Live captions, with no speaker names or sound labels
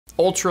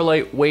ultra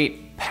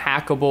lightweight,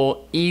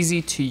 packable,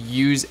 easy to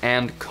use,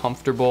 and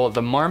comfortable.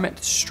 The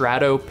Marmot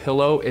Strato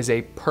pillow is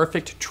a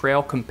perfect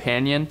trail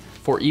companion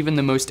for even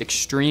the most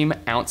extreme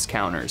ounce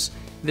counters.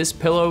 This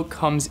pillow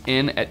comes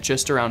in at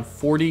just around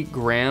 40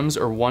 grams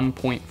or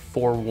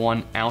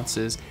 1.41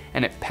 ounces,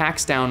 and it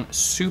packs down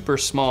super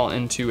small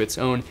into its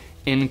own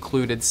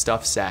included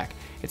stuff sack.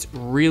 It's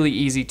really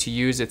easy to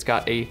use. It's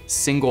got a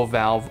single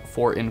valve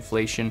for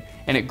inflation,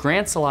 and it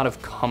grants a lot of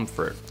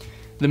comfort.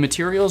 The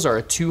materials are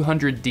a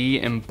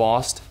 200D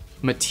embossed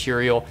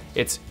material.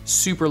 It's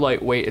super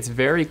lightweight, it's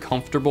very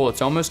comfortable,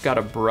 it's almost got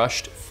a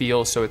brushed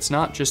feel, so it's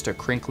not just a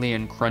crinkly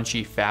and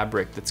crunchy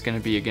fabric that's gonna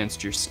be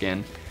against your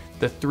skin.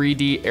 The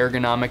 3D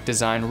ergonomic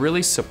design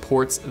really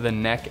supports the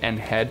neck and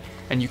head,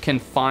 and you can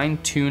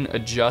fine-tune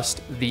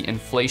adjust the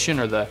inflation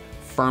or the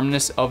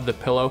firmness of the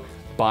pillow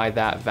by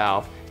that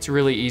valve. It's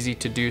really easy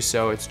to do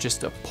so. It's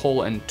just a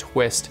pull and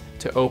twist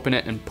to open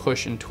it and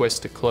push and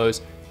twist to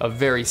close. A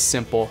very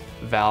simple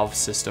valve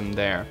system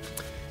there.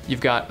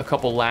 You've got a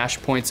couple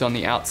lash points on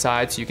the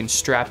outside, so you can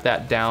strap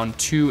that down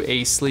to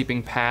a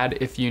sleeping pad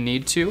if you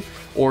need to,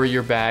 or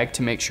your bag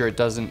to make sure it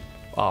doesn't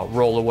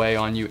roll away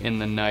on you in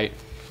the night.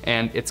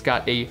 And it's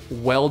got a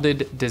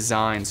welded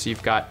design, so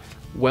you've got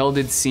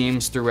welded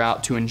seams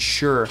throughout to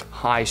ensure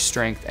high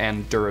strength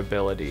and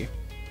durability.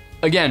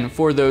 Again,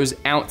 for those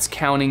ounce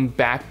counting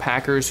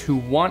backpackers who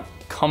want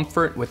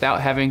comfort without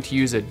having to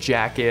use a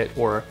jacket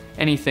or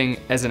anything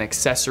as an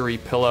accessory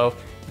pillow,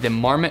 the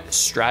Marmot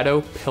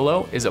Strato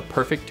pillow is a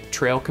perfect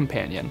trail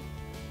companion.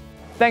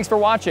 Thanks for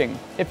watching.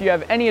 If you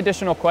have any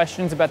additional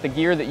questions about the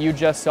gear that you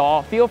just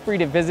saw, feel free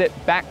to visit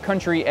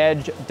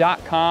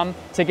backcountryedge.com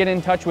to get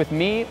in touch with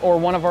me or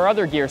one of our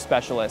other gear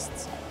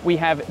specialists. We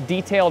have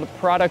detailed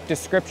product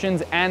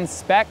descriptions and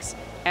specs,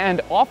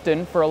 and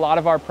often for a lot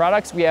of our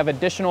products, we have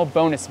additional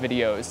bonus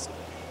videos.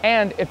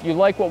 And if you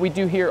like what we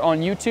do here on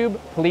YouTube,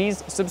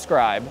 please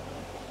subscribe.